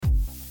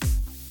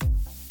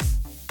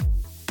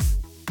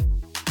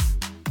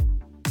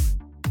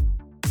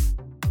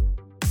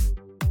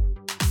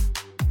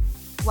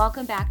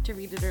Welcome back to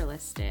Read It or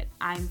List It.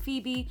 I'm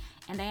Phoebe,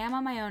 and I am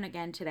on my own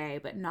again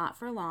today, but not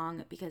for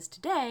long, because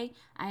today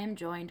I am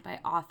joined by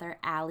author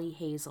Ali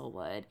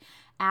Hazelwood.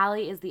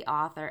 Ali is the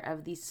author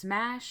of the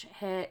smash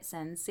hit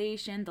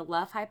sensation The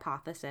Love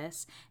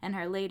Hypothesis, and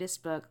her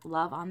latest book,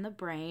 Love on the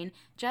Brain,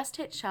 just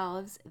hit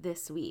shelves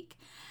this week.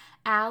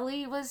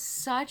 Ali was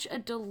such a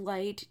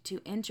delight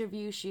to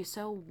interview. She's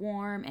so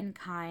warm and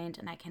kind,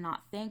 and I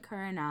cannot thank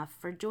her enough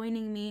for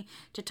joining me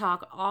to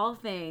talk all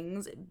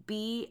things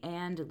Bee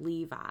and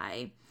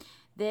Levi.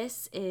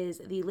 This is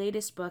the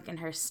latest book in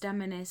her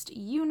STEMinist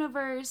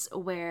universe,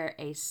 where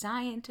a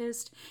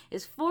scientist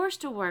is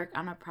forced to work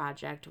on a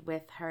project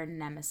with her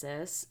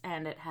nemesis,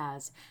 and it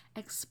has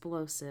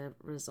explosive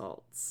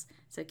results.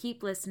 So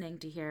keep listening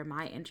to hear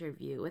my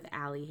interview with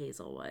Ali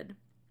Hazelwood.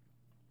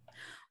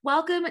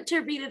 Welcome to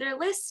Read It or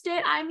List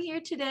It. I'm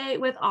here today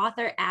with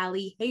author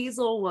Ali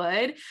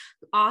Hazelwood,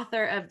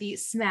 author of the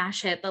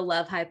smash hit The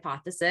Love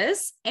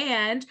Hypothesis,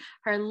 and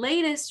her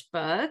latest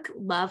book,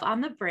 Love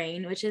on the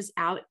Brain, which is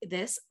out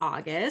this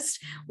August.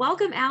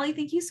 Welcome, Ali.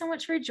 Thank you so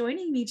much for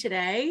joining me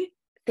today.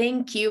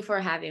 Thank you for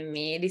having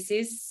me. This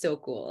is so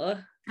cool.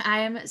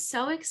 I am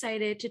so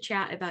excited to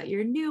chat about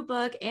your new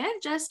book and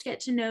just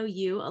get to know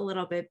you a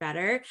little bit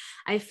better.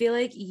 I feel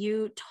like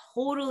you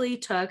totally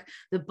took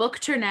the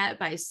bookternet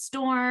by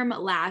storm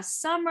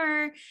last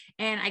summer,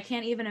 and I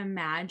can't even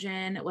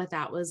imagine what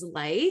that was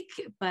like.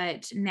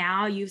 But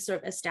now you've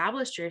sort of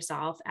established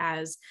yourself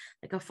as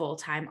like a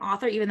full-time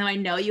author, even though I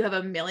know you have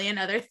a million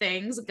other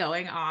things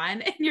going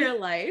on in your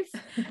life.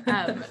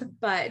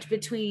 But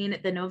between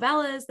the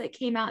novellas that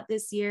came out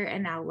this year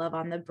and now Love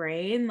on the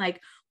Brain,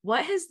 like,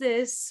 what has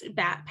this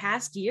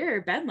past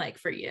year been like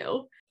for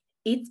you?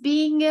 It's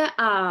being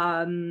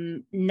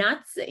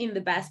nuts in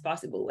the best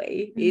possible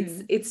way.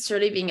 Mm-hmm. It's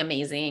truly being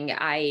amazing.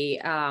 I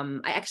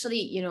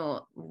actually,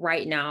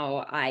 right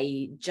now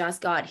I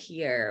just got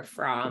here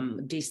from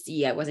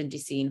DC. I was in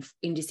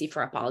DC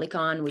for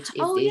ApollyCon, which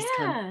is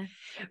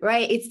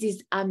right. It's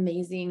this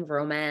amazing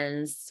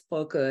romance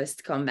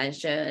focused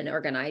convention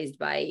organized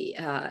by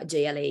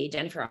JLA,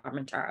 Jennifer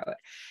Armentrout,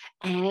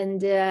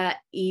 and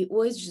it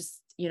was just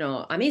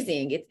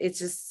amazing. It's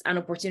just an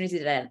opportunity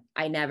that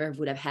I never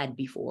would have had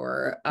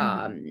before,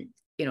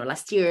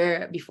 last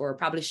year before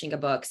publishing a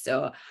book.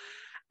 So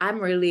I'm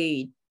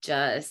really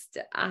just,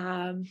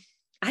 I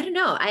don't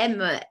know. I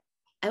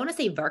want to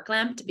say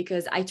verklempt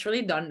because I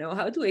truly don't know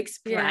how to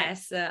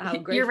express how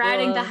grateful. You're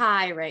riding the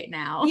high right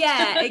now.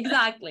 Yeah,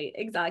 exactly.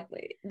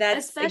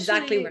 That's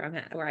exactly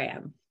where I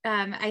am.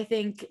 I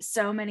think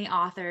so many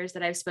authors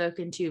that I've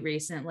spoken to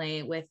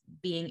recently, with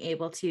being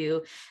able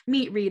to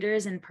meet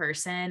readers in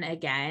person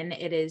again,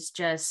 it is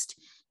just,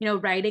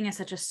 writing is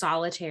such a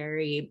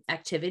solitary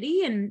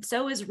activity, and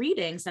so is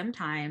reading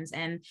sometimes.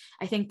 And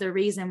I think the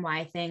reason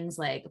why things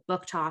like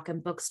Book Talk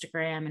and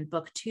Bookstagram and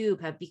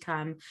BookTube have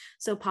become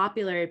so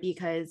popular,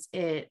 because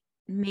it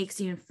makes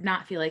you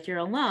not feel like you're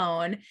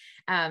alone.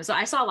 So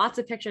I saw lots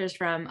of pictures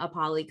from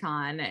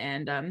ApollyCon,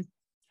 and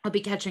I'll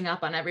be catching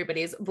up on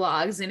everybody's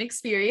vlogs and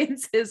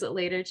experiences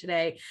later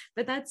today,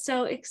 but that's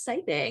so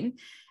exciting.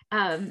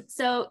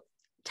 So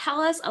tell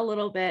us a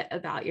little bit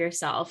about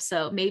yourself.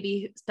 So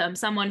maybe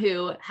someone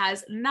who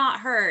has not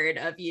heard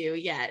of you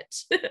yet,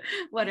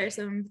 what are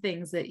some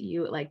things that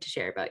you would like to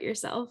share about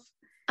yourself?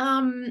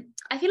 I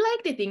feel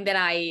like the thing that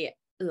I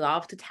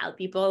love to tell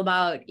people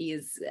about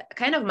is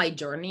kind of my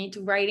journey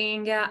to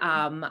writing.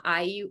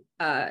 I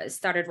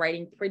started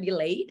writing pretty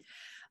late.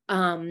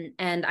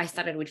 And I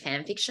started with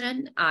fan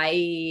fiction.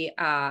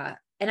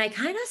 And I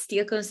kind of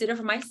still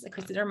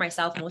consider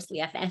myself mostly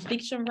a fan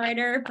fiction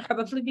writer,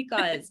 probably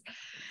because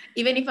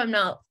even if I'm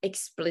not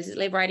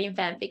explicitly writing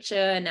fan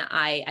fiction,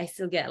 I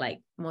still get like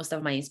most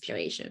of my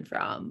inspiration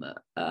from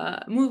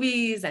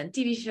movies and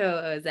TV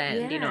shows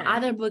and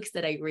other books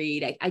that I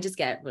read. I just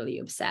get really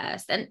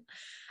obsessed, and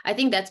I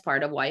think that's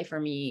part of why for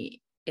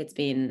me it's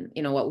been,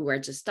 what we were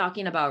just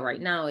talking about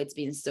right now. It's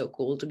been so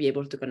cool to be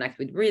able to connect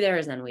with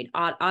readers and with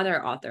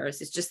other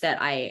authors. It's just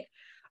that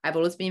I've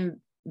always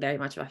been very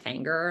much of a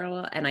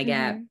fangirl, and I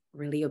get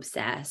really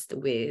obsessed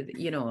with,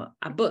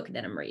 a book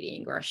that I'm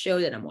reading or a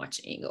show that I'm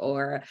watching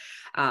or,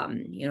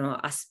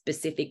 a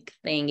specific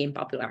thing in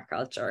popular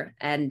culture.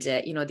 And,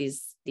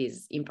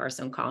 these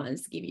in-person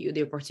cons give you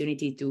the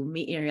opportunity to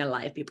meet in real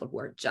life people who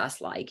are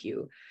just like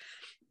you.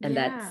 And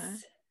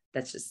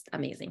that's just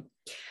amazing.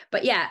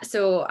 But yeah,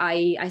 so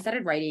I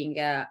started writing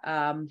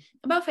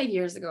about 5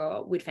 years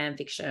ago with fan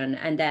fiction,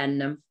 and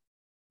then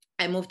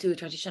I moved to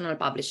traditional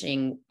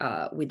publishing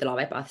with The Love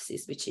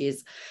Hypothesis, which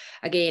is,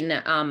 again,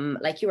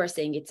 like you were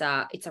saying, it's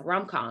a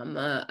rom-com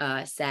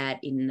set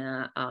in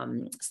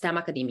STEM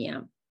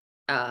academia,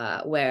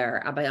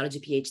 where a biology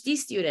PhD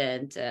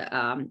student,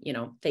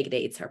 fake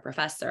dates her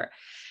professor.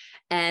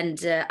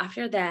 And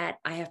after that,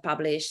 I have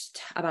published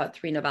about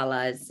 3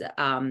 novellas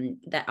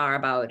that are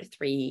about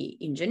 3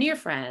 engineer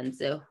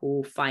friends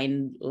who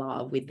find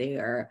love with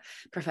their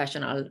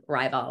professional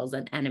rivals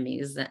and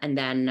enemies. And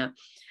then,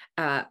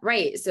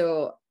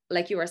 so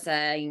like you were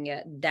saying,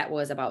 that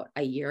was about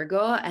a year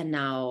ago. And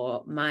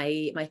now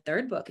my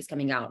third book is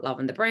coming out, Love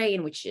on the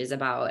Brain, which is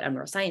about a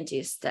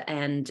neuroscientist.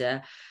 And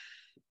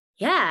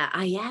yeah,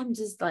 I am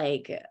just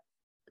like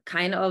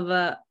kind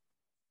of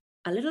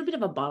a little bit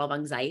of a ball of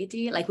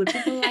anxiety. Like, would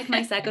people like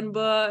my second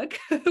book?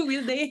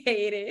 Will they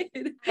hate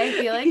it? I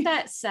feel like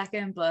that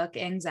second book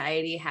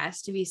anxiety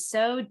has to be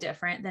so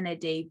different than a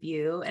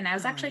debut. And I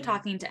was actually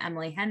talking to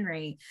Emily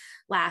Henry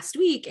last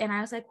week, and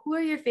I was like, who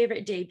are your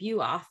favorite debut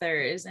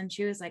authors? And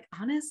she was like,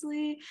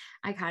 honestly,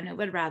 I kind of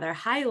would rather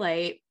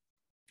highlight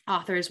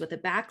authors with a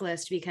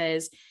backlist,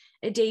 because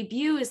a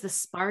debut is the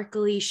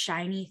sparkly,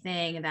 shiny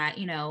thing that,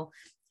 you know,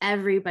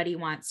 everybody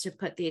wants to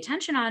put the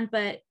attention on,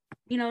 but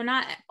you know,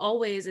 not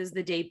always is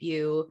the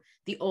debut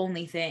the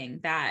only thing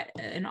that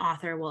an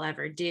author will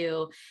ever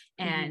do.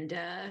 And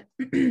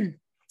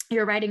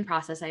your writing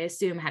process, I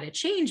assume, had a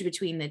change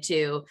between the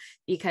two,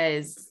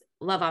 because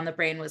Love on the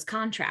Brain was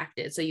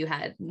contracted, so you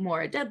had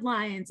more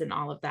deadlines and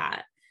all of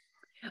that.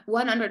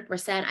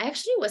 100%. I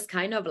actually was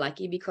kind of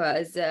lucky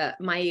because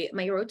my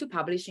road to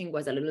publishing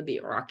was a little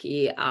bit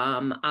rocky.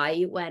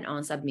 I went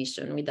on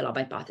submission with The Love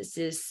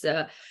Hypothesis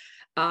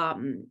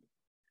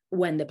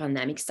when the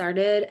pandemic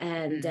started,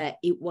 and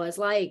it was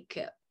like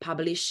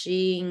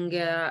publishing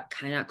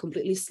kind of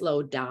completely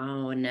slowed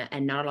down,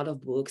 and not a lot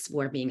of books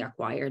were being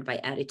acquired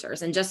by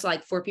editors. And just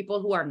like for people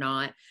who are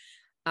not,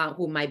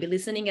 who might be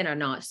listening and are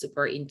not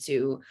super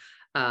into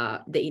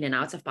the in and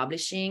outs of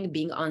publishing,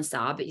 being on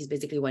sub is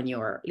basically when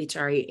your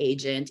literary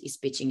agent is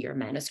pitching your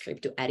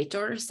manuscript to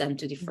editors and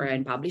to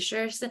different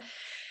publishers.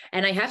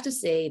 And I have to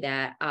say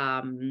that,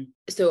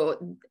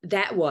 so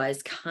that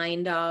was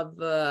kind of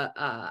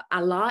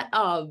a lot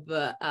of,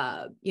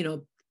 you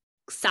know,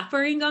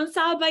 suffering on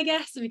sub, I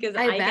guess, because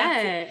I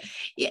bet.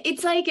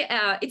 It's like,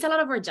 it's a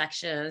lot of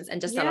rejections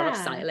and just a lot of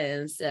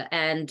silence.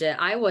 And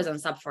I was on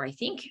sub for, I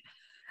think,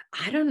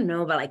 I don't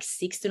know, but like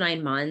 6 to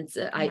 9 months.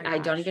 I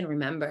don't even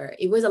remember.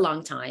 It was a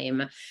long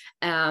time.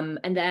 And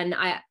then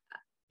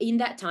in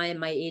that time,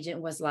 my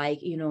agent was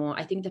like, you know,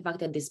 I think the fact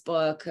that this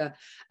book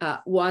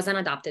was an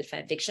adapted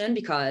fan fiction,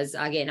 because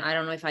again, I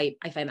don't know if I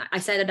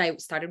said that I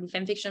started with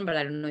fan fiction, but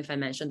I don't know if I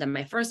mentioned that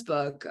my first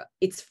book,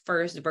 its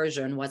first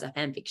version was a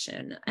fan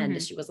fiction.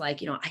 And she was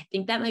like, you know, I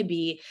think that might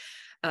be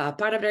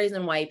part of the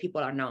reason why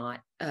people are not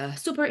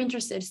super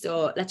interested.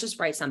 So let's just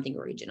write something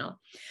original.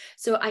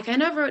 So I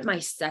kind of wrote my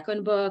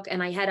second book,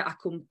 and I had a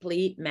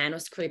complete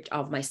manuscript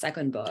of my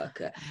second book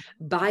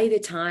by the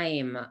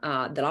time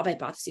The Love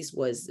Hypothesis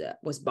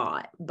was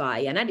bought by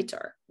an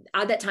editor.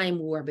 At that time,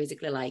 we were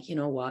basically like, you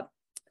know what,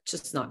 it's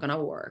just not going to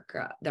work.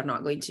 They're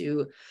not going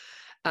to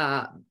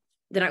buy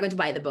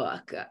the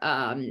book. The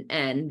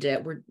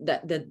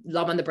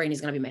Love on the Brain is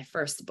going to be my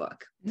first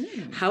book.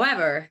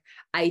 However,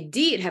 I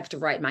did have to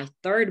write my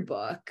third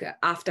book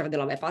after The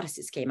Love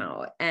Hypothesis came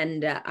out.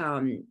 And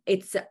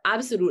it's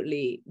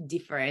absolutely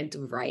different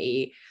to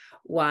write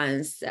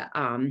once,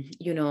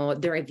 you know,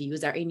 the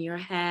reviews are in your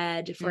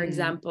head, for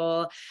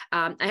example.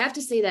 I have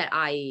to say that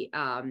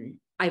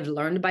I've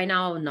learned by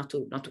now not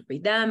to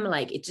read them.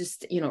 Like, it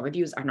just, you know,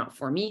 reviews are not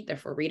for me. They're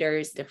for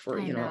readers. They're for,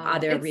 you know,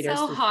 other readers. It's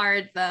so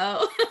hard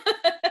though.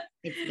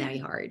 It's very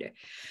hard.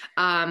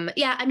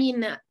 Yeah, I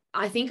mean,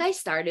 I think I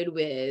started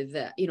with,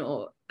 you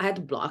know, I had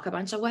to block a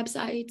bunch of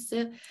websites.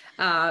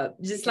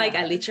 Like,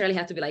 I literally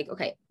had to be like,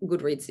 okay,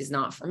 Goodreads is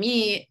not for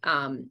me.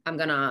 I'm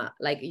gonna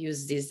like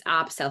use this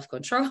app,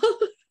 Self-Control.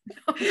 Oh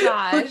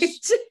gosh.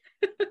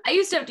 I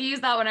used to have to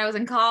use that when I was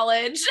in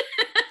college.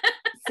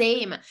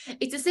 Same.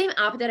 It's the same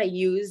app that I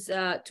use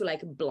to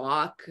like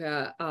block,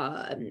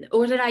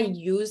 or that I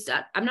use.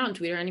 I'm not on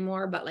Twitter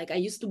anymore, but like I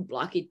used to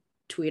block it.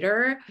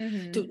 Twitter.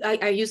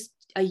 I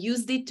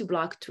used it to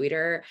block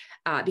Twitter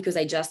because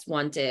I just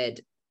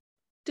wanted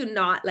to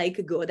not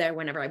like go there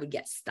whenever I would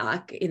get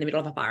stuck in the middle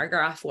of a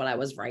paragraph while I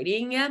was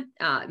writing.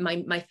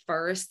 My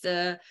first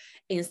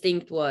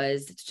instinct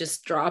was to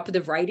just drop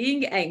the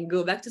writing and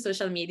go back to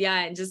social media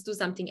and just do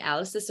something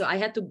else. So I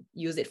had to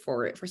use it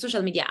for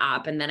social media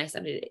app, and then I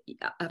started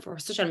for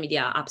social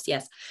media apps,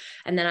 yes,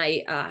 and then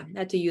I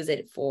had to use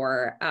it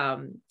for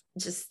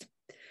just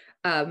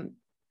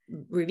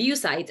review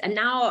sites. And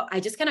now I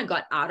just kind of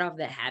got out of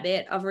the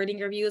habit of reading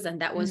reviews,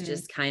 and that was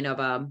just kind of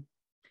a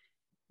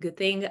good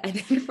thing, I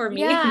think, for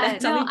me. Yeah,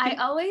 no, I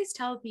always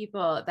tell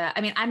people that, I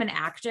mean, I'm an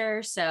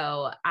actor,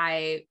 so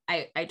I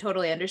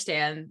totally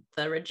understand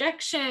the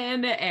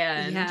rejection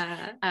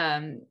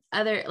and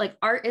other, like,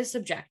 art is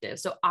subjective,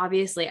 so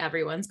obviously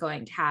everyone's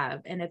going to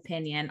have an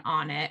opinion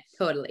on it.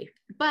 Totally.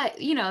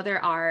 But you know,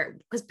 there are,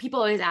 because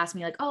people always ask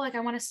me like, oh, like I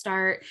want to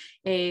start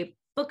a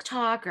book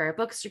talk or a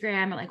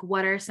bookstagram, and like,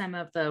 what are some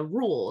of the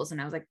rules? And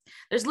I was like,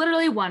 there's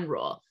literally one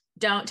rule: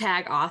 don't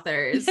tag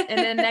authors in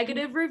a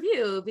negative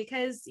review,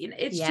 because you know,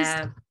 it's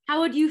just,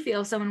 how would you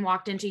feel if someone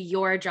walked into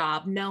your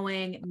job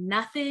knowing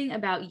nothing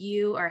about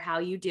you or how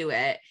you do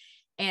it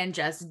and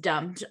just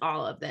dumped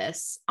all of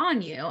this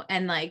on you?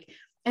 And like,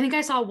 I think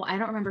I saw, I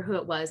don't remember who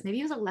it was, maybe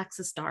it was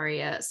Alexis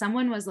Daria.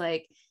 Someone was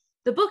like,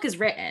 the book is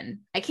written,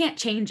 I can't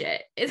change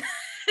it.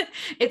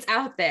 It's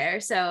out there.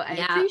 So I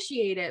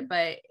appreciate it,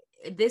 but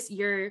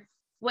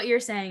what you're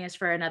saying is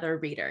for another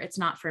reader. It's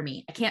not for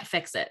me. I can't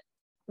fix it.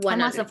 100%.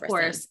 Unless of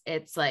course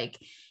it's like,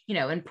 you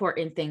know,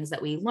 important things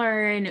that we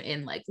learn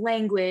in like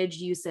language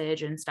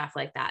usage and stuff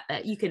like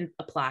that you can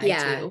apply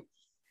to.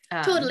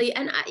 Totally.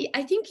 And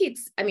I think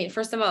I mean,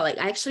 first of all, like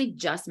I actually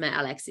just met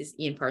Alexis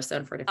in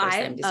person for the first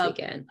time this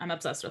weekend. I'm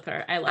obsessed with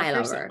her. I love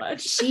her so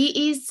much.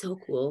 She is so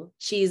cool.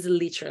 She's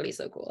literally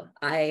so cool.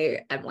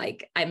 I'm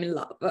in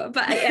love. But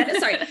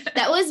sorry,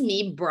 that was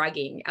me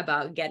bragging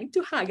about getting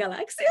to hug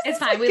Alexis. It's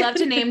fine. We love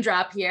to name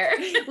drop here.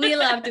 We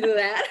love to do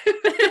that.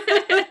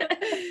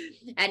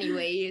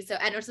 Anyway,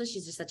 and also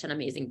she's just such an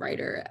amazing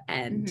writer,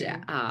 and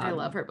I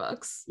love her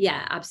books.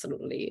 Yeah,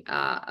 absolutely.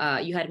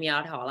 You Had Me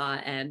at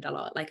Holla and A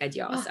Lot Like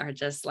Adios are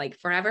just like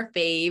forever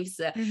faves.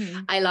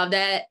 I love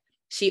that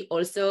she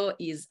also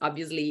is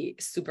obviously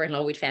super in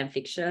love with fan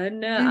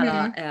fiction.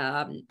 A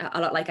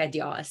Lot Like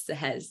Adios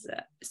has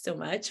so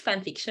much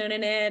fan fiction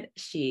in it.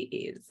 She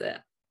is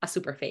a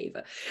super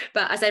fave.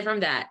 But aside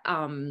from that,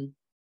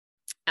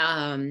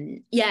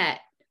 yeah,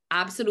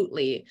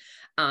 absolutely.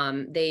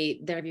 The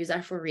reviews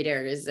are for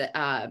readers. There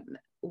are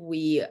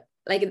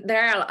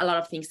a lot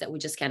of things that we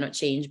just cannot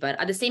change, but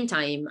at the same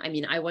time, I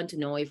mean, I want to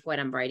know if what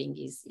I'm writing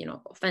is, you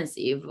know,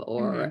 offensive,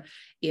 or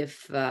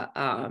if I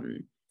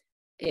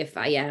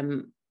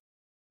am,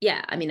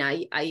 I mean,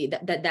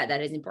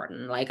 that is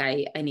important. Like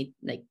I need,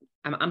 like,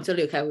 I'm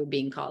totally okay with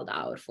being called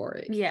out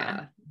for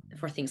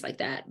things like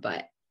that.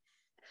 But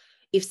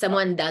if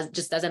someone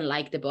doesn't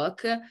like the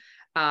book,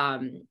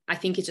 I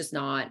think it's just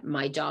not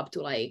my job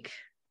to, like,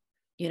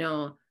 you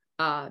know,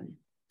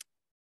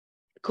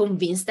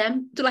 convince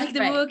them to like the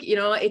book. You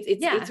know,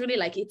 it's really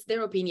like, it's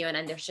their opinion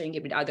and they're sharing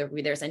it with other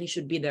readers, and it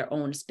should be their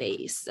own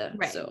space.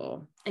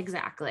 So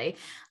exactly.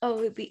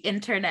 Oh, the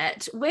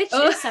internet, which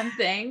is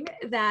something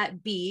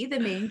that B, the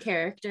main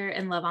character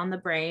in Love on the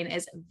Brain,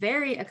 is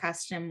very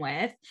accustomed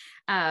with.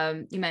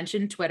 You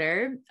mentioned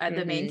Twitter.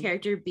 The main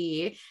character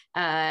B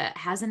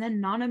has an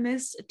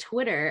anonymous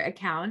Twitter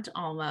account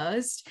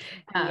almost.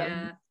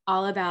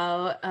 All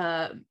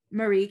about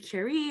Marie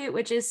Curie,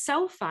 which is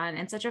so fun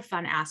and such a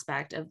fun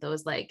aspect of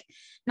those, like,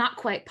 not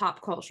quite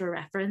pop culture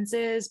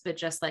references, but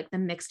just like the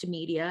mixed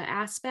media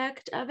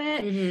aspect of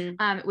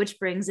it, which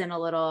brings in a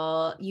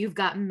little You've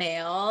Got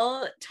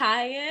Mail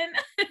tie-in.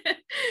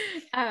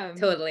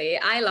 Totally.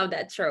 I love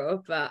that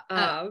trope.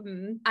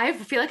 I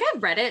feel like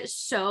I've read it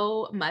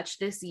so much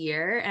this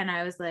year, and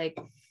I was like,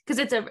 because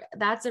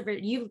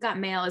You've Got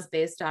Mail is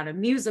based on a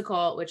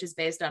musical, which is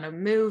based on a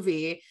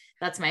movie.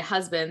 That's my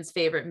husband's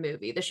favorite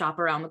movie, The Shop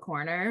Around the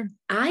Corner.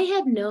 I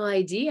had no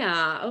idea.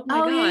 Oh my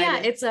God. Yeah.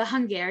 It's a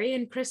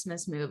Hungarian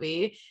Christmas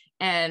movie,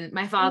 and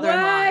my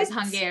father-in-law is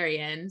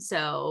Hungarian.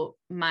 So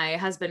my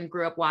husband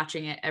grew up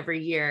watching it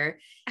every year.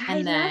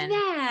 And love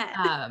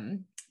that.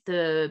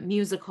 The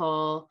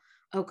musical,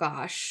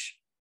 why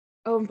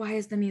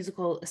is the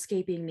musical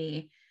escaping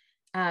me?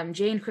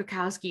 Jane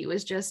Krakowski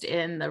was just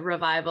in the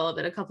revival of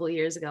it a couple of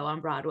years ago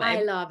on Broadway.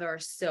 I love her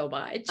so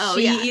much.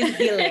 She is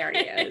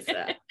hilarious.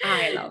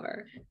 I love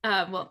her.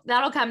 Well,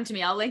 that'll come to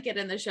me. I'll link it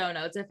in the show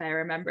notes if I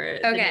remember.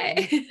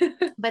 Okay.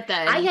 But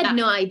then I had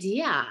no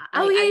idea.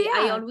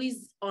 I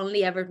always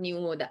only ever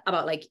knew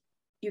about, like,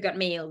 You Got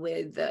Mail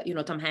with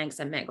Tom Hanks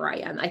and Meg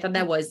Ryan. I thought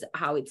that was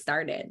how it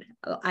started.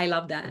 I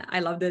love that.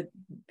 I love that.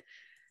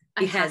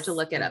 I have to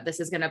look it up.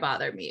 This is going to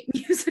bother me.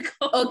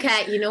 Musical.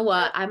 Okay. You know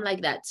what? I'm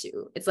like that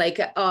too. It's like,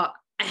 I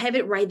have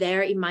it right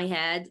there in my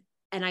head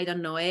and I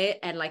don't know it.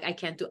 And like, I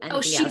can't do anything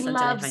else until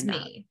I find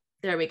out.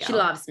 There we go. She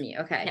Loves Me.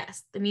 Okay.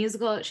 Yes. The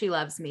musical, She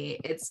Loves Me.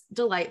 It's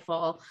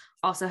delightful.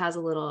 Also has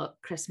a little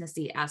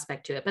Christmassy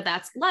aspect to it, but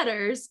that's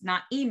letters,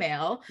 not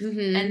email.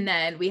 And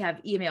then we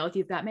have email with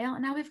You've Got Mail.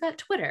 And now we've got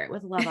Twitter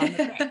with Love on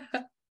the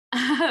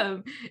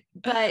Brain.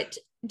 But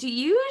do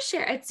you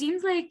share, it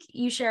seems like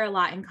you share a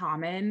lot in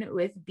common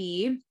with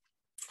B,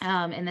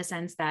 in the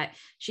sense that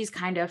she's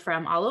kind of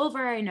from all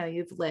over. I know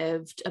you've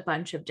lived a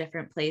bunch of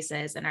different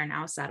places and are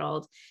now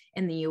settled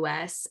in the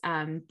US.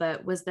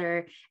 But was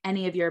there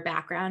any of your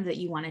background that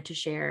you wanted to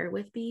share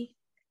with B?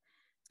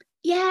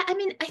 Yeah, I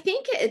mean, I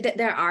think that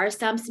there are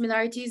some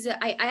similarities.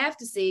 I have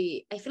to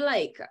say, I feel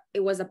like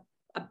it was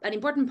an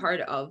important part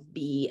of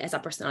B as a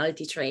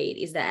personality trait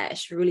is that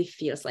she really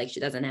feels like she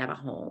doesn't have a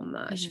home.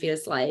 She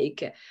feels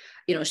like,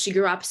 she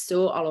grew up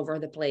so all over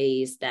the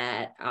place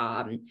that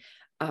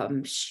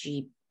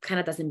she kind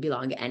of doesn't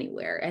belong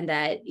anywhere. And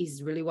that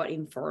is really what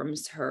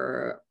informs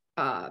her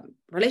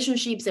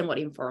relationships and what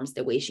informs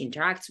the way she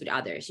interacts with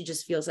others. She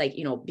just feels like,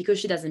 because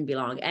she doesn't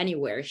belong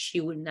anywhere,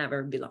 she will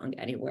never belong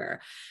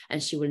anywhere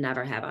and she will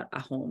never have a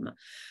home.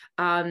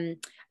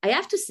 I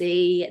have to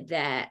say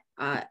that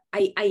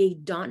I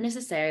don't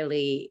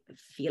necessarily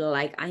feel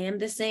like I am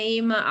the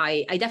same.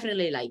 I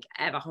definitely like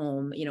have a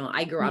home.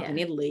 I grew up in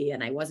Italy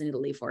and I was in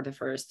Italy for the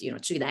first,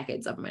 2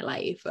 decades of my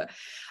life.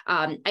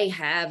 I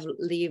have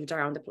lived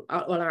around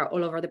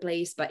all over the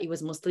place, but it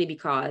was mostly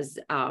because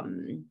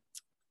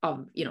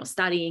of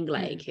studying,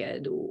 like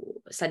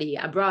study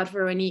abroad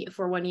for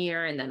 1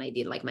 year, and then I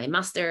did like my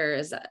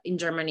master's in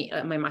Germany,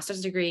 my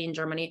master's degree in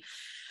Germany.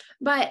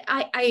 But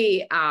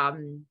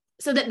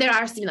so that there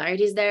are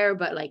similarities there,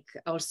 but like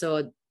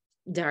also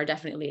there are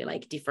definitely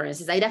like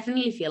differences. I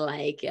definitely feel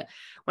like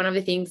one of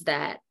the things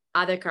that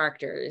other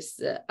characters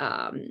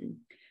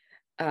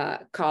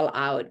call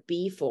out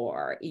B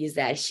for is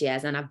that she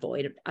has an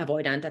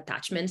avoidant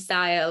attachment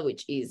style,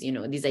 which is, you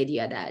know, this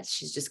idea that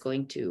she's just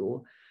going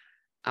to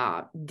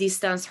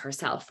distance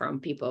herself from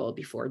people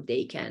before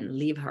they can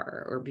leave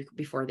her, or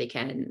before they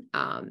can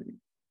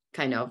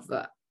kind of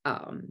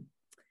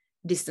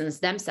distance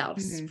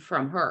themselves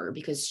from her,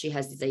 because she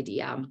has this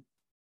idea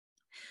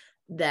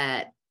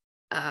that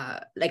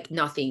like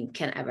nothing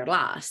can ever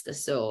last,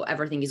 so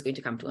everything is going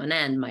to come to an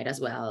end, might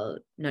as well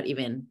not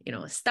even, you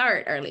know,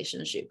 start a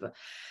relationship.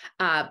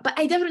 But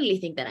I definitely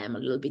think that I'm a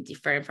little bit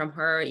different from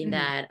her in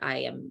that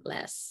I have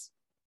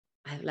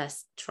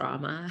less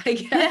trauma, I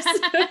guess.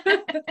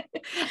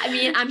 I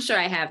mean, I'm sure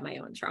I have my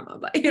own trauma,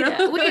 but you know,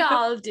 yeah, we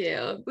all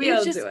do. We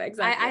all do,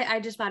 exactly. I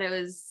just thought it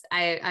was,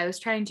 I was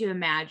trying to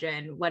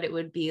imagine what it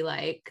would be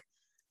like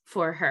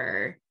for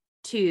her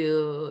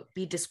to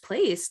be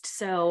displaced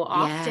so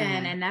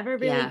often and never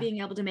really being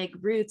able to make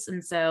roots.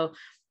 And so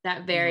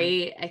that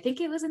very, I think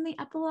it was in the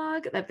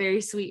epilogue, that very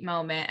sweet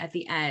moment at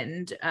the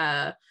end,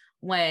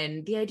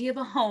 when the idea of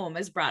a home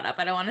is brought up.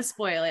 I don't want to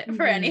spoil it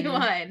for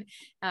anyone.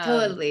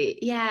 Totally.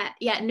 Yeah.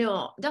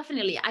 No,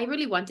 definitely. I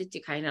really wanted to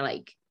kind of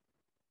like,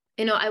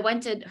 you know, I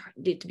wanted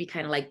it to be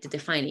kind of like the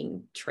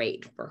defining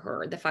trait for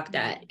her. The fact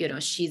that, you know,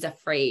 she's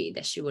afraid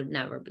that she will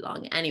never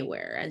belong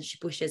anywhere, and she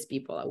pushes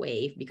people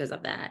away because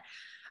of that.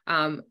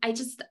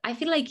 I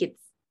feel like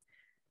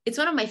it's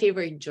one of my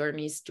favorite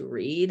journeys to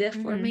read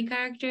for my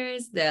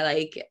characters. They're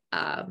like,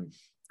 kind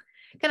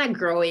of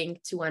growing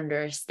to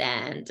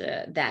understand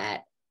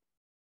that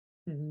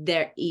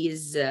there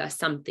is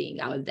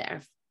something out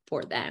there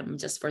for them,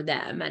 just for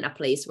them, and a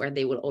place where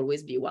they will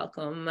always be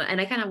welcome. And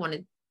I kind of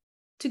wanted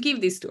to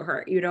give this to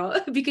her, you know,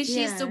 because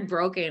she's so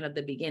broken at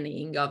the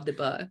beginning of the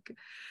book.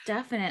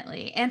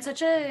 Definitely. And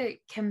such a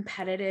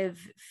competitive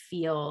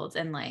field.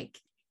 And like,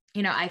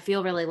 you know, I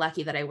feel really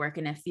lucky that I work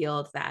in a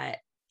field that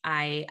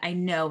I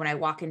know when I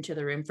walk into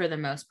the room, for the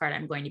most part,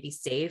 I'm going to be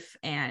safe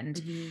and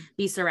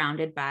be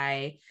surrounded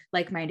by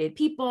like-minded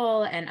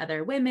people and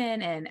other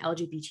women and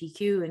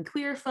LGBTQ and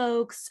queer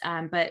folks.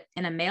 But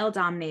in a male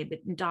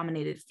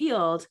dominated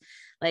field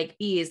like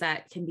bees,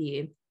 that can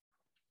be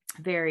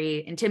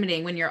very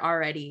intimidating when you're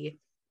already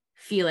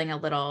feeling a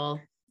little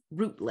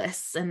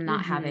rootless and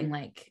not having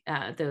like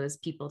those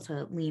people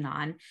to lean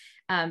on.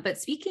 But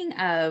speaking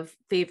of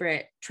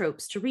favorite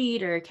tropes to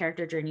read or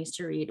character journeys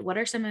to read, what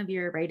are some of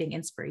your writing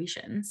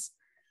inspirations?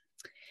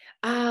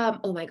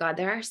 Oh my God,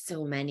 there are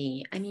so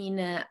many. I mean,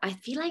 I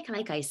feel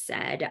like I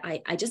said,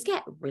 I just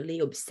get really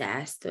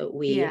obsessed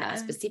with a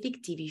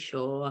specific TV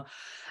show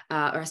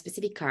or a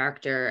specific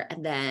character.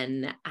 And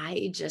then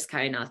I just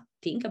kind of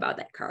think about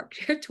that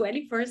character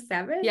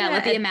 24/7. Yeah,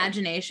 let the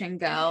imagination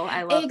go.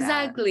 I love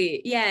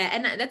exactly. That. Yeah.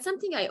 And that's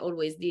something I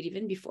always did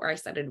even before I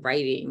started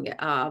writing.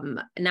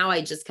 Now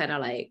I just kind of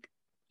like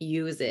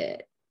use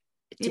it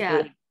to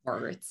put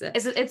words.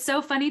 It's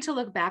so funny to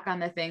look back on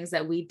the things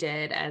that we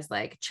did as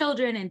like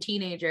children and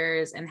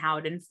teenagers and how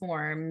it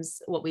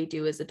informs what we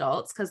do as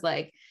adults. Cause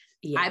like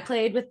I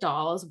played with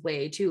dolls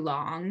way too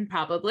long,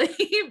 probably,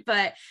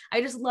 but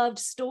I just loved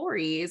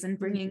stories and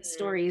bringing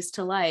stories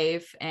to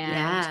life.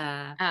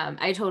 And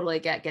I totally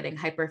get getting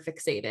hyper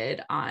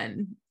fixated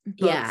on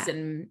books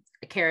and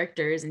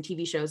characters and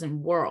TV shows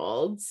and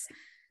worlds.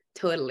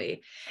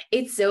 Totally.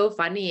 It's so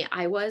funny.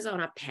 I was on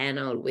a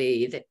panel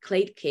with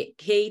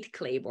Kate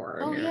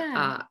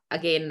Claiborne,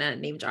 again,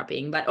 name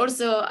dropping, but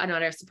also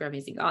another super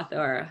amazing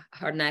author.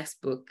 Her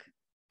next book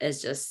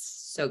is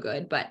just so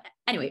good. But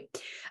anyway,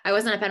 I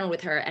was on a panel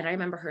with her, and I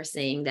remember her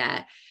saying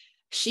that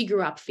she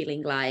grew up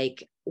feeling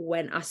like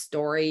when a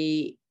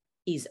story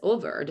is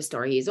over, the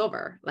story is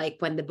over. Like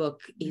when the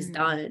book is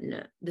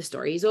done, the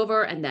story is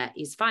over, and that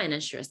is fine.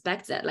 And she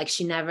respects that. Like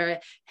she never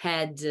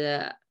had...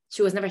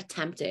 she was never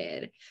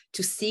tempted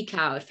to seek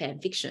out fan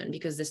fiction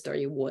because the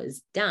story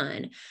was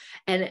done.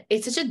 And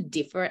it's such a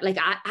different, like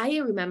I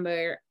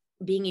remember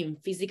being in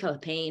physical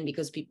pain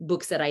because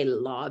books that I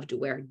loved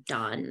were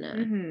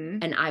done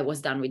and I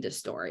was done with the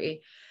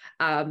story.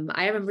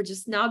 I remember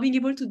just not being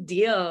able to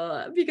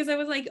deal because I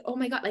was like, oh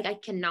my God, like I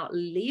cannot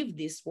leave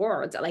this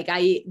world. Like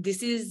I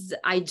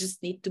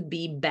just need to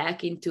be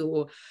back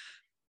into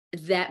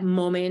that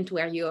moment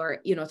where you're,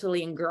 you know,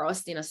 totally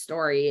engrossed in a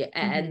story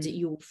and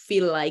you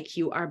feel like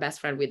you are best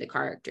friend with the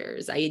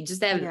characters. I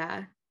just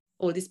have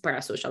all these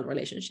parasocial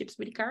relationships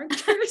with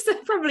characters.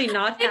 Probably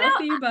not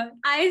healthy, but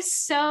I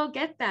so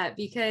get that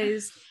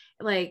because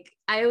like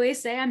I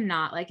always say I'm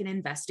not like an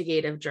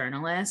investigative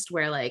journalist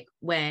where like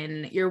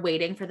when you're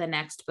waiting for the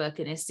next book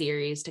in a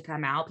series to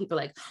come out, people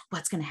are like,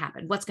 what's going to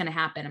happen? What's going to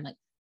happen? I'm like,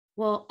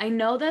 well, I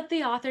know that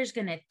the author's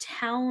going to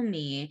tell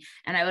me,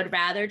 and I would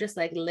rather just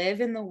like live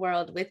in the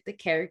world with the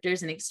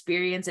characters and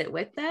experience it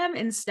with them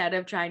instead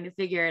of trying to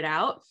figure it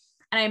out.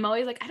 And I'm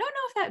always like, I don't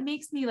know if that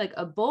makes me like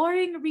a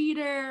boring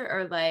reader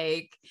or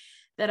like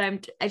that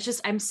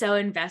I'm so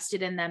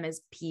invested in them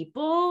as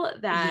people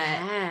that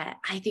yeah,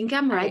 I think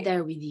I'm right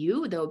there with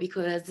you though,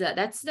 because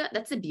that's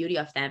the beauty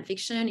of fan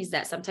fiction, is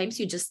that sometimes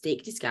you just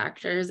take these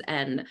characters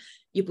and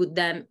you put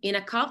them in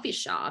a coffee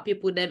shop, you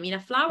put them in a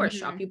flower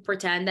shop, you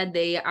pretend that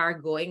they are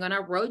going on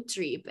a road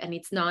trip, and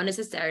it's not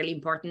necessarily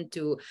important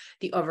to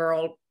the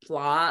overall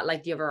plot,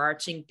 like the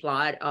overarching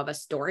plot of a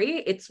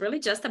story. It's really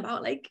just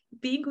about like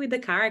being with the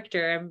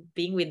character and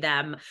being with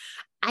them.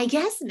 I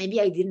guess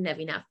maybe I didn't have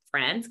enough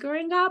friends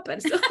growing up,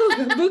 and so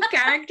book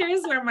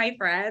characters were my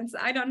friends.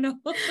 I don't know.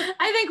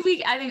 I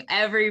think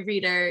every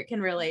reader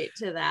can relate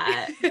to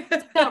that.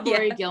 That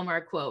Rory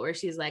Gilmore quote where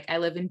she's like, I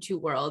live in two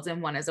worlds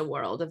and one is a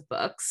world of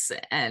books.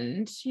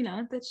 And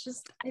that's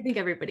just, I think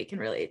everybody can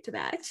relate to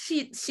that.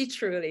 She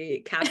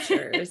truly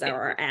captures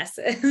our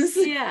essence.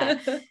 Yeah.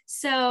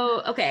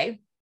 So, okay.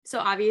 So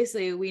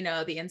obviously we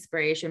know the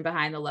inspiration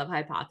behind the Love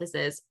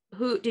Hypothesis.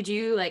 Who did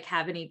you like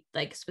have any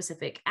like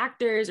specific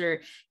actors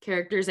or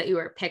characters that you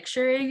were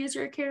picturing as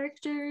your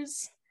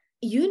characters?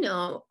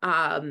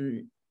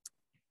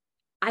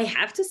 I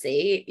have to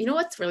say,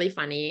 what's really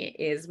funny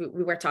is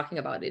we were talking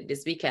about it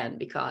this weekend,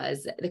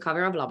 because the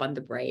cover of Love on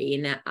the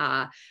Brain,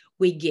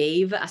 we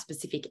gave a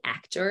specific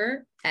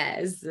actor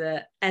as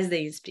the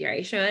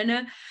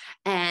inspiration.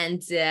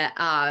 And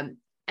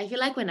I feel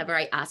like whenever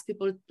I ask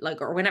people, like,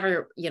 or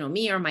whenever,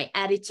 me or my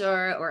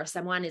editor or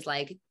someone is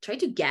like, try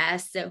to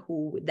guess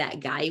who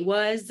that guy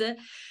was,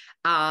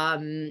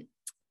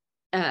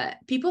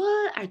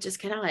 people are just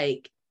kind of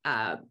like,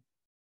 I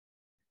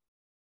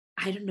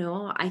don't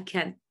know, I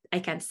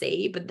can't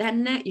say, but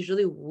then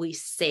usually we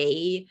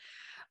say,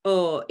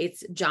 oh,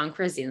 it's John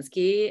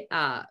Krasinski,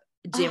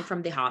 Jim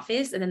from The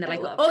Office. And then they're like,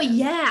 oh him.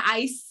 Yeah,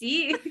 I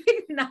see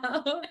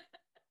now.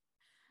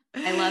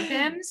 I love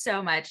him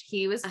so much.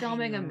 He was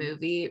filming a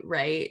movie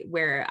right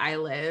where I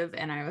live,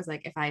 and I was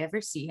like, if I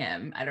ever see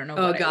him, I don't know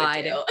what I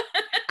would do.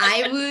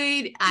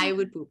 I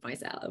would poop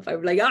myself. I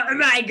would be like, oh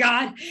my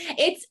God.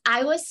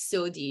 I was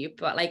so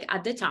deep, but like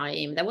at the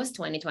time, that was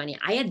 2020.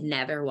 I had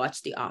never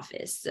watched The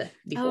Office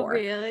before. Oh,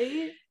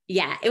 really?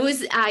 Yeah, it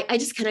was, I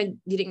just kind of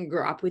didn't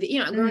grow up with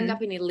it. Growing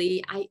up in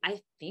Italy, I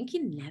think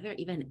it never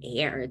even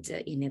aired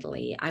in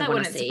Italy. That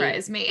wouldn't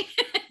surprise me.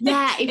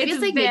 Yeah, it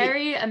feels like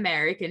very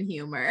American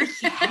humor.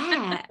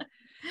 Yeah,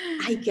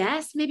 I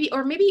guess maybe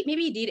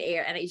it did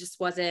air and it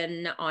just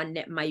wasn't on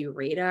my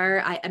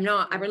radar. I'm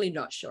really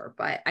not sure,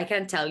 but I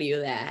can tell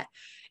you that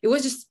it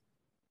was just,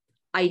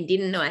 I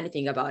didn't know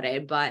anything about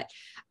it. But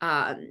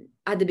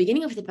at the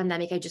beginning of the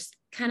pandemic, I just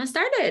kind of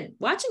started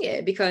watching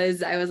it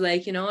because I was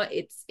like,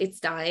 it's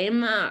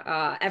time.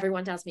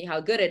 Everyone tells me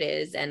how good it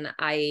is, and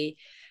I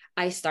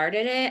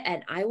started it,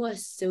 and I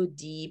was so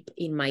deep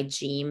in my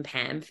Jean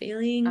Pam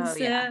feelings. Oh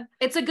yeah,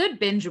 it's a good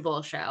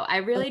bingeable show. I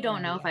really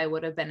don't know if I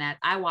would have been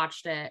I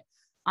watched it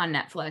on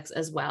Netflix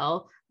as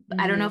well.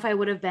 I don't know if I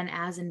would have been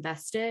as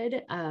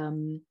invested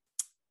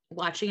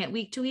watching it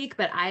week to week,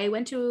 but I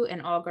went to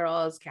an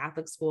all-girls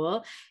Catholic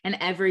school, and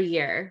every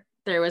year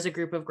there was a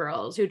group of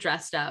girls who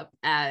dressed up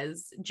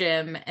as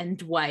Jim and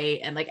Dwight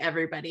and like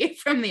everybody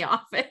from The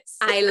Office.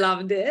 I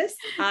love this.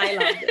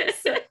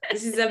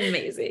 This is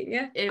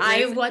amazing.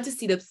 I want to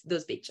see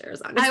those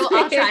pictures, honestly.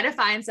 I'll try to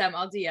find some.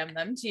 I'll DM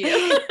them to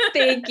you.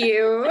 Thank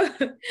you.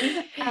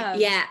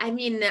 Yeah, I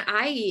mean,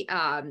 I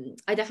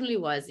definitely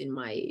was in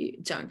my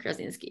John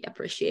Krasinski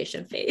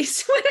appreciation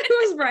phase when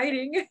I was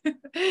writing.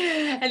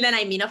 And then,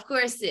 I mean, of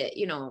course,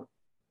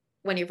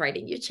 when you're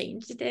writing, you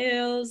change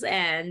details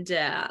and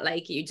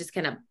like you just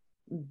kind of,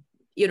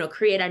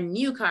 create a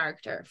new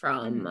character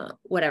from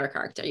whatever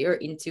character you're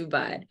into.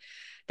 But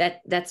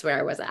that's where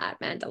I was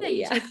at mentally.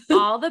 Yeah. Take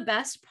all the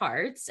best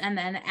parts and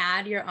then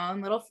add your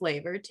own little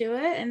flavor to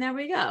it. And there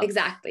we go.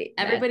 Exactly.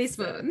 Everybody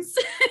spoons.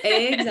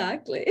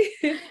 Exactly.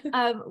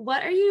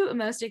 What are you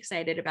most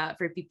excited about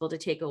for people to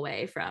take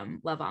away from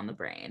Love on the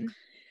Brain?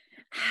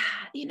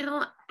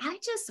 I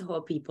just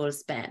hope people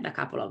spend a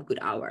couple of good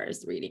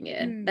hours reading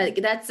it. Like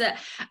that's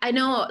I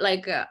know,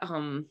 like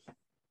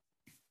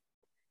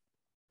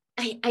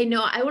I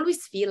know I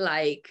always feel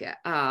like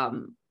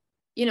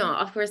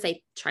of course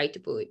I try to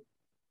put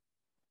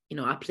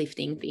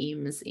uplifting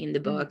themes in the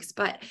books,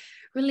 but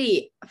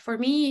really for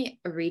me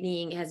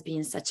reading has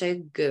been such a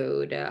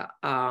good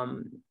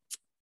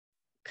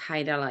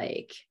kind of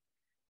like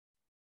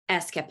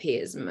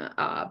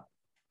escapism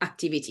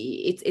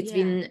activity. It's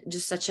been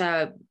just such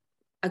a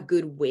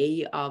good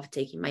way of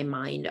taking my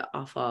mind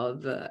off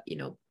of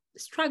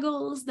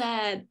struggles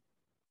that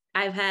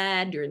I've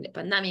had during the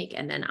pandemic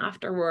and then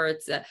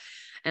afterwards,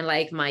 and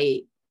like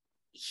my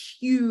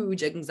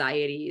huge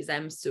anxieties.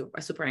 I'm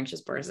a super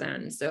anxious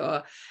person,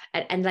 so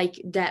and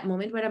like that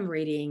moment when I'm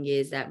reading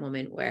is that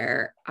moment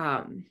where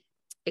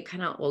it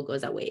kind of all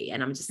goes away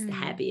and I'm just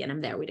happy and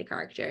I'm there with the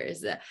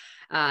characters.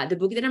 The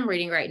book that I'm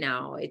reading right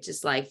now, it's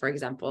just like, for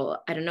example,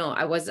 I don't know,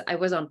 I was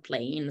on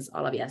planes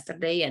all of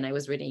yesterday and I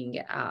was reading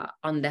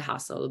On the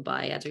Hustle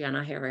by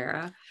Adriana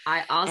Herrera.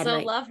 I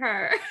also love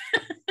her.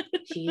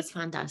 She's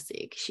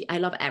fantastic. I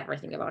love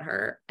everything about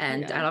her,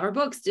 and I love her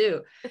books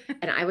too.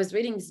 And I was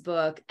reading this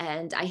book,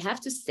 and I have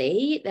to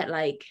say that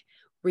like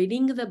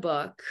reading the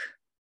book,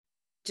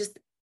 just,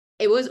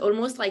 it was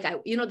almost like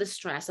the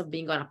stress of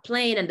being on a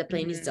plane and the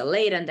plane is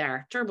delayed and there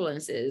are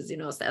turbulences,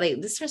 so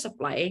like the stress of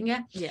flying.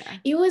 Yeah.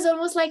 It was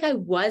almost like I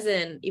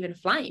wasn't even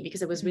flying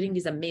because I was reading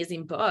this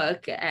amazing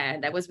book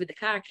and I was with the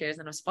characters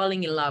and I was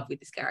falling in love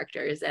with these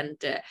characters. And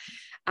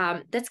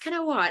that's kind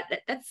of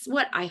that's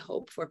what I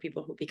hope for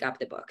people who pick up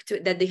the book,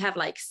 that they have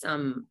like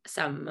some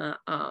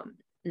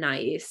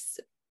nice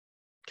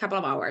couple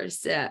of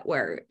hours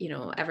where,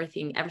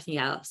 everything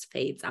else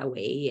fades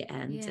away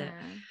and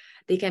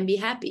they can be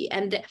happy.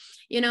 And,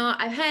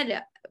 I've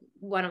had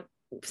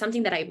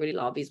something that I really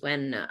love is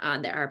when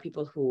there are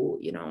people who,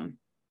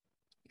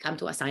 come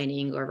to a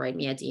signing or write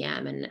me a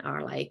DM and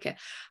are like,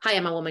 hi,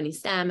 I'm a woman in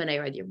STEM and I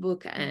read your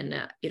book and,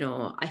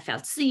 I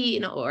felt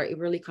seen or it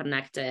really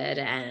connected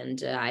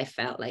and I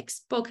felt like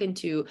spoken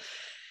to.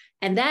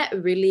 And that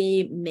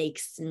really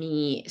makes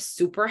me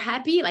super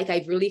happy. Like,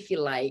 I really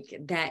feel like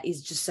that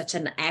is just such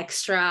an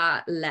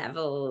extra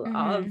level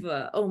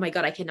of, oh my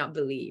God, I cannot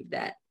believe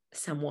that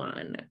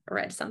someone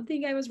read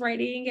something I was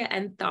writing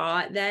and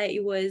thought that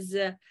it was,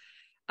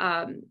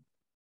 and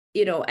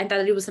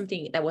that it was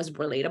something that was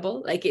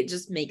relatable. Like, it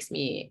just makes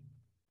me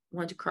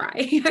want to cry,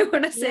 I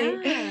want to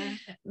say.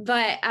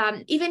 But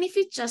even if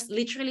it's just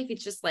literally, if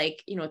it's just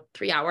like,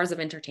 3 hours of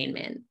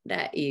entertainment,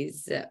 that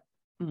is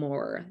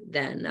more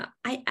than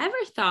I ever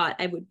thought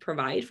I would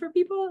provide for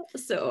people.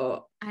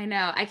 So I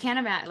know, I can't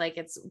imagine, like,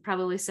 it's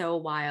probably so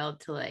wild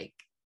to like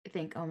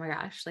think, oh my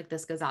gosh, like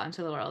this goes out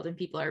into the world and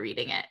people are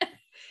reading it.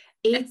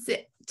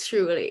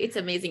 It's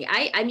amazing.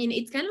 I mean,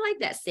 it's kind of like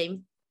that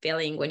same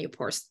feeling when you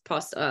post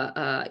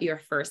your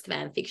first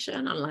fan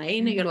fiction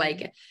online. You're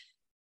like,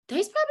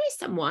 there's probably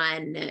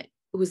someone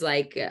who's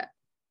like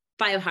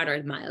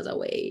 500 miles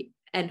away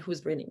and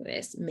who's reading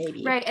this,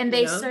 maybe. Right. And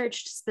they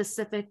searched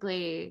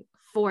specifically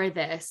for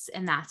this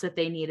and that's what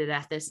they needed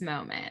at this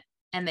moment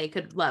and they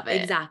could love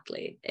it.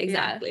 Exactly.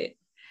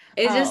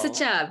 It's just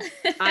such a,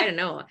 I don't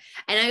know.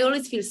 And I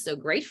always feel so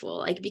grateful,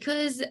 like,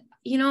 because,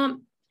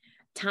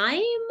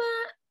 time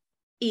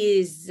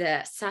is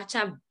such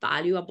a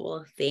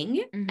valuable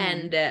thing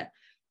and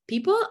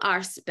people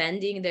are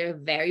spending their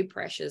very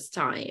precious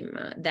time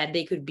that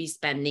they could be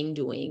spending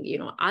doing,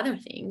 other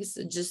things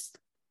just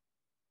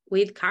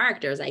with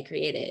characters I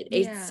created.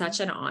 It's such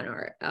an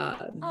honor.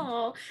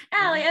 Oh,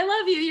 Allie, I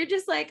love you. You're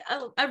just like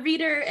a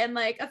reader and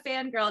like a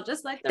fangirl,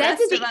 just like the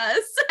rest of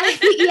us. I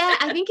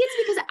think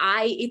it's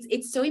because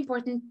it's so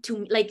important to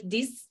me, like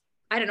this.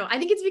 I don't know. I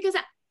think it's because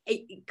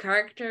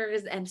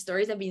characters and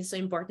stories have been so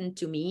important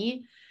to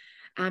me.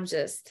 I'm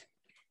just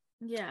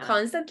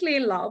constantly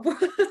in love.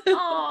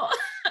 Oh, all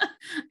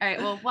right.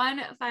 Well,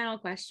 one final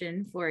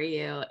question for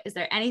you. Is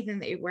there anything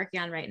that you're working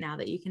on right now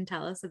that you can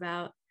tell us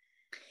about?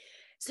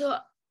 So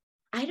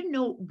I don't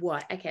know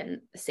what I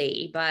can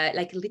say, but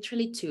like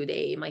literally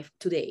today, like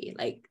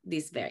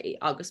this very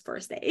August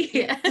 1st day.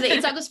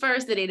 It's August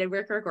 1st, the day that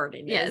we're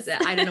recording this.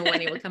 Yes. I don't know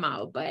when it will come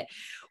out, but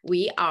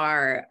we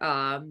are,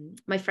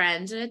 my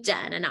friend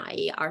Jen and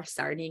I are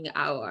starting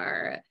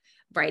our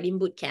writing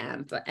boot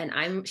camp,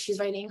 and she's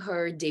writing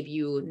her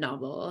debut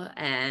novel,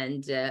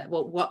 and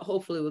what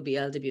hopefully will be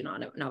a debut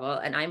novel,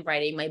 and I'm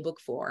writing my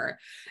book 4,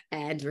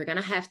 and we're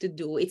gonna have to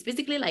do, it's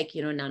basically like,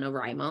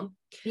 NaNoWriMo.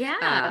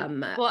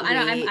 Well, I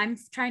know I'm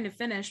trying to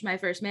finish my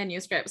first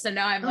manuscript, so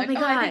now I'm I think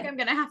I'm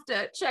gonna have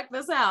to check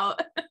this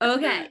out.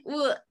 Okay,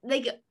 well,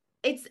 like,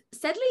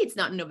 sadly it's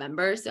not in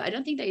November, so I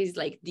don't think that is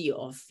like the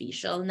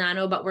official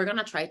Nano, but we're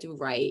gonna try to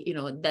write,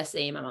 the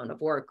same amount of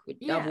work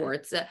of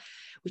words,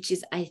 which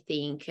is, I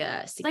think,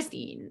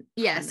 16.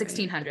 Like,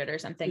 1600 or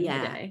something a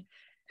day.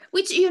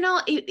 Which,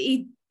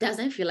 it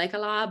doesn't feel like a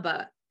lot,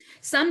 but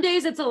some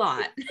days it's a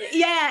lot.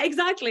 Yeah,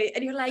 exactly.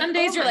 And you're like, some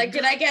days you're like,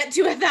 did I get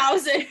to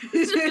 1,000?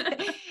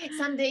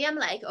 Someday I'm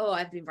like, oh,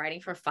 I've been writing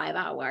for 5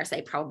 hours.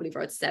 I probably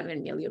wrote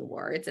 7 million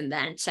words, and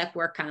then check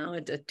word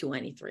count at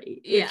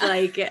 23. It's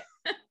like,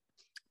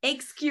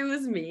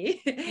 excuse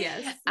me.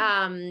 Yes.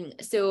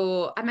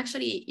 So I'm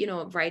actually,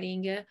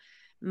 writing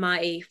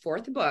my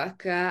 4th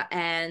book,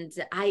 and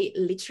I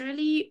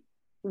literally,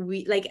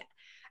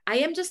 I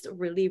am just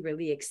really,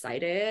 really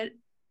excited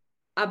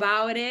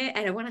about it,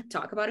 and I want to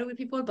talk about it with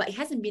people, but it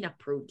hasn't been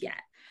approved yet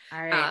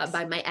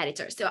by my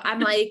editor. So I'm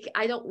like,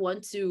 I don't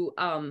want to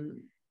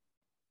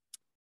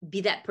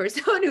be that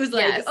person who's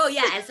like, oh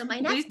yeah, so my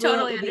next we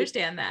totally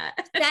understand that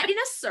in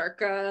a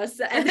circus,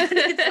 and then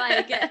it's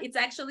like, it's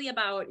actually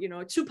about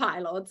 2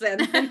 pilots, and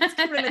it's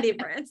completely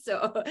different.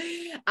 So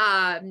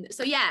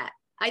yeah,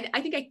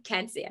 I think I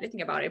can't say anything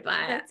about it, but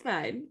that's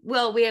fine.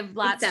 Well, we have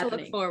lots to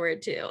look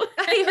forward to.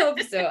 I hope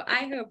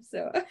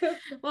so.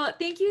 Well,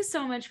 thank you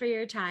so much for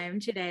your time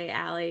today,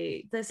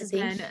 Allie. This has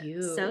been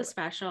so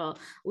special.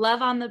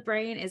 Love on the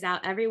Brain is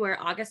out everywhere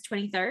August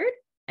 23rd,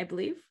 I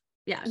believe.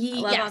 Yeah.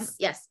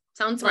 Yes.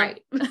 Sounds right.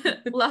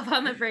 Love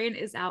on the Brain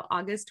is out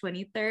August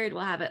 23rd.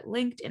 We'll have it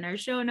linked in our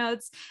show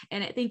notes.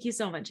 And thank you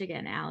so much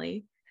again,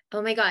 Allie.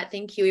 Oh my God.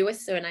 Thank you. It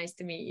was so nice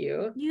to meet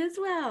you. You as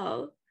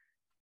well.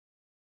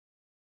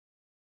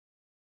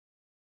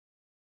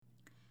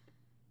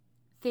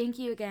 Thank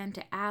you again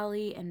to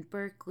Allie and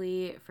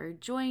Berkeley for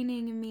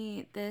joining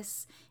me.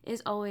 This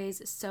is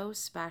always so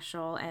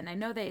special, and I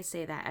know they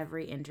say that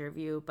every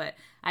interview, but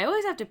I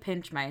always have to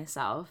pinch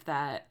myself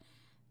that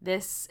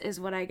this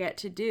is what I get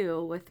to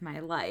do with my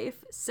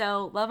life.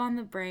 So Love on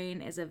the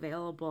Brain is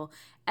available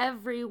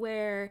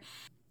everywhere.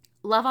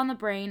 Love on the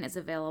Brain is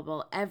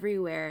available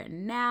everywhere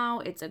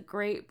now. It's a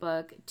great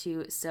book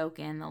to soak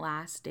in the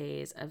last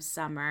days of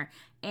summer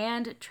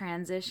and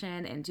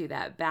transition into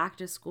that back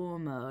to school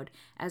mode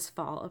as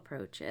fall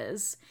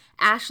approaches.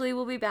 Ashley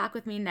will be back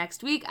with me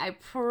next week. I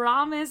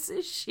promise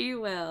she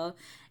will.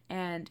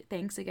 And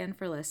thanks again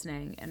for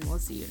listening, and we'll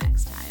see you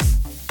next time.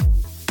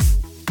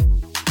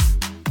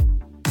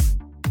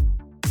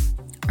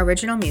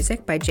 Original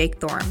music by Jake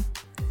Thorne.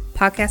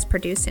 Podcast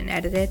produced and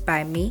edited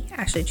by me,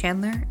 Ashley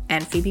Chandler,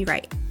 and Phoebe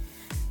Wright.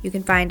 You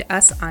can find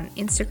us on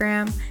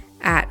Instagram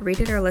at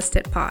Read It or List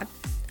It Pod.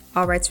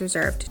 All rights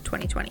reserved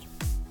 2020.